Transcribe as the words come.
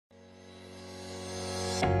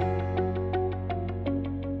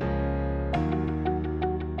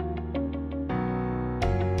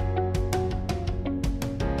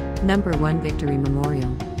Number 1 Victory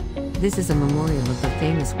Memorial. This is a memorial of the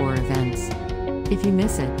famous war events. If you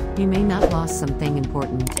miss it, you may not lost something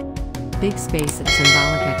important. Big space and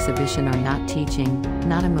symbolic exhibition are not teaching,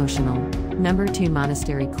 not emotional. Number 2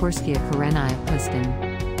 Monastery Korskia Korenaya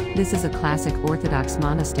Pustin. This is a classic Orthodox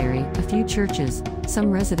monastery, a few churches,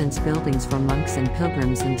 some residence buildings for monks and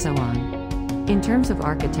pilgrims and so on. In terms of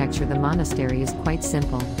architecture, the monastery is quite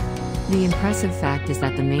simple. The impressive fact is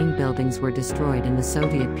that the main buildings were destroyed in the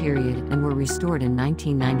Soviet period and were restored in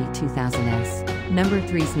 1990-2000s. Number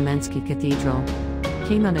 3 Znamensky Cathedral.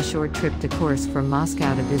 Came on a short trip to Kursk from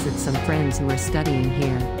Moscow to visit some friends who are studying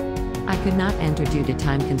here. I could not enter due to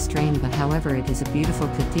time constraint, but however it is a beautiful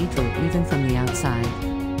cathedral even from the outside.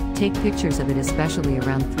 Take pictures of it especially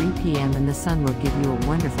around 3 p.m. and the sun will give you a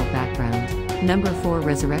wonderful background. Number 4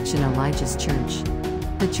 Resurrection Elijah's Church.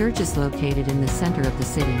 The church is located in the center of the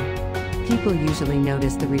city. People usually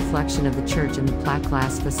notice the reflection of the church in the black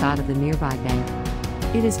glass facade of the nearby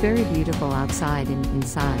bank. It is very beautiful outside and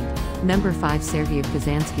inside. Number 5 Sergei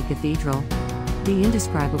Kazansky Cathedral. The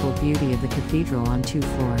indescribable beauty of the cathedral on 2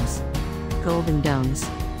 floors. Golden domes.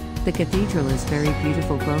 The cathedral is very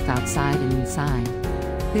beautiful both outside and inside.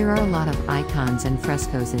 There are a lot of icons and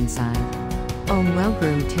frescoes inside.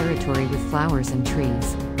 Well-groomed territory with flowers and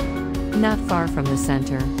trees. Not far from the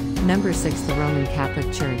center. Number 6 The Roman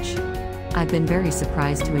Catholic Church. I've been very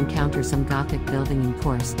surprised to encounter some Gothic building in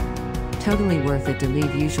Kursk. Totally worth it to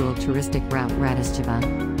leave usual touristic route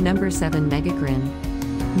Radishcheva. Number 7 Megagrin.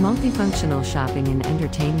 Multifunctional shopping and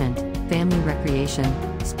entertainment, family recreation,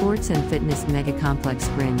 sports and fitness mega complex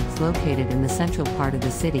Grin is located in the central part of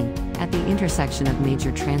the city, at the intersection of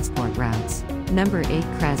major transport routes. Number 8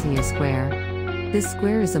 Krasnaya Square. This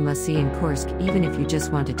square is a must-see in Kursk even if you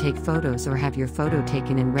just want to take photos or have your photo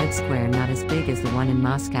taken in Red Square, not as big as the one in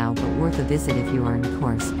Moscow but worth a visit if you are in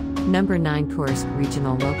Kursk. Number 9 Kursk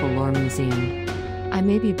Regional Local Lore Museum. I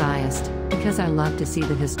may be biased, because I love to see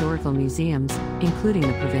the historical museums, including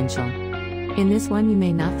the provincial. In this one you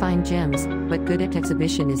may not find gems, but good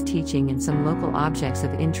exhibition is teaching and some local objects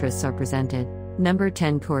of interest are presented. Number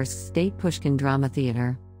 10 Kursk State Pushkin Drama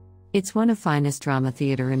Theater. It's one of finest drama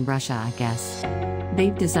theater in Russia, I guess.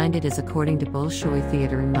 They've designed it as according to Bolshoi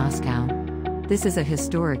Theater in Moscow. This is a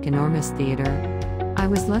historic enormous theater. I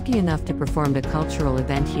was lucky enough to perform a cultural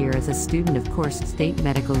event here as a student of Kursk State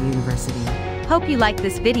Medical University. Hope you liked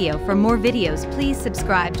this video. For more videos, please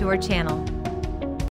subscribe to our channel.